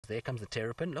There comes the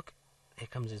terrapin. Look, here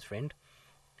comes his friend.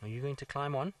 Are you going to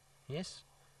climb on? Yes?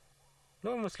 It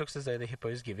almost looks as though the hippo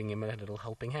is giving him a little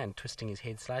helping hand, twisting his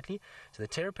head slightly. So the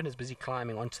terrapin is busy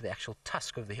climbing onto the actual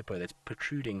tusk of the hippo that's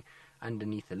protruding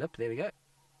underneath the lip. There we go.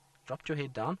 Dropped your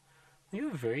head down.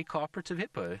 You're a very cooperative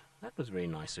hippo. That was very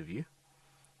nice of you.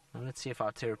 Now let's see if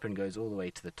our terrapin goes all the way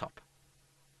to the top.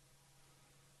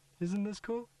 Isn't this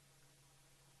cool?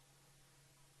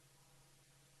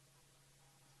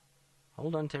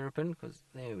 Hold on, terrapin, because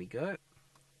there we go.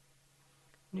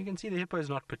 You can see the hippo is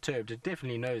not perturbed. It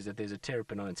definitely knows that there's a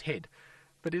terrapin on its head.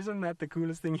 But isn't that the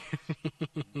coolest thing?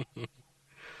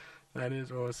 That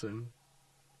is awesome.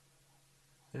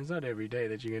 It's not every day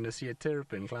that you're going to see a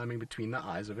terrapin climbing between the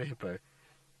eyes of a hippo.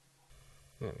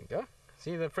 There we go.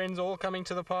 See, the friends all coming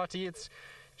to the party. It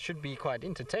should be quite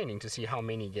entertaining to see how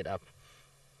many get up.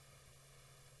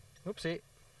 Oopsie.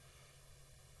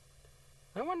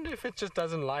 I wonder if it just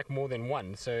doesn't like more than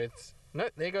one. So it's... No,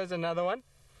 there goes another one.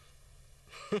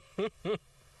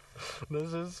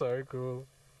 This is so cool.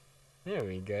 There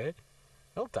we go.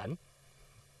 Well done.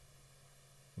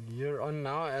 You're on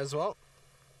now as well.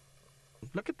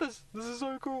 Look at this. This is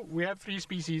so cool. We have 3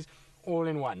 species all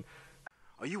in one.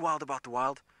 Are you wild about the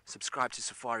wild? Subscribe to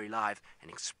Safari Live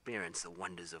and experience the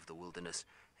wonders of the wilderness.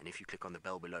 And if you click on the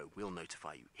bell below, we'll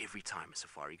notify you every time a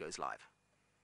safari goes live.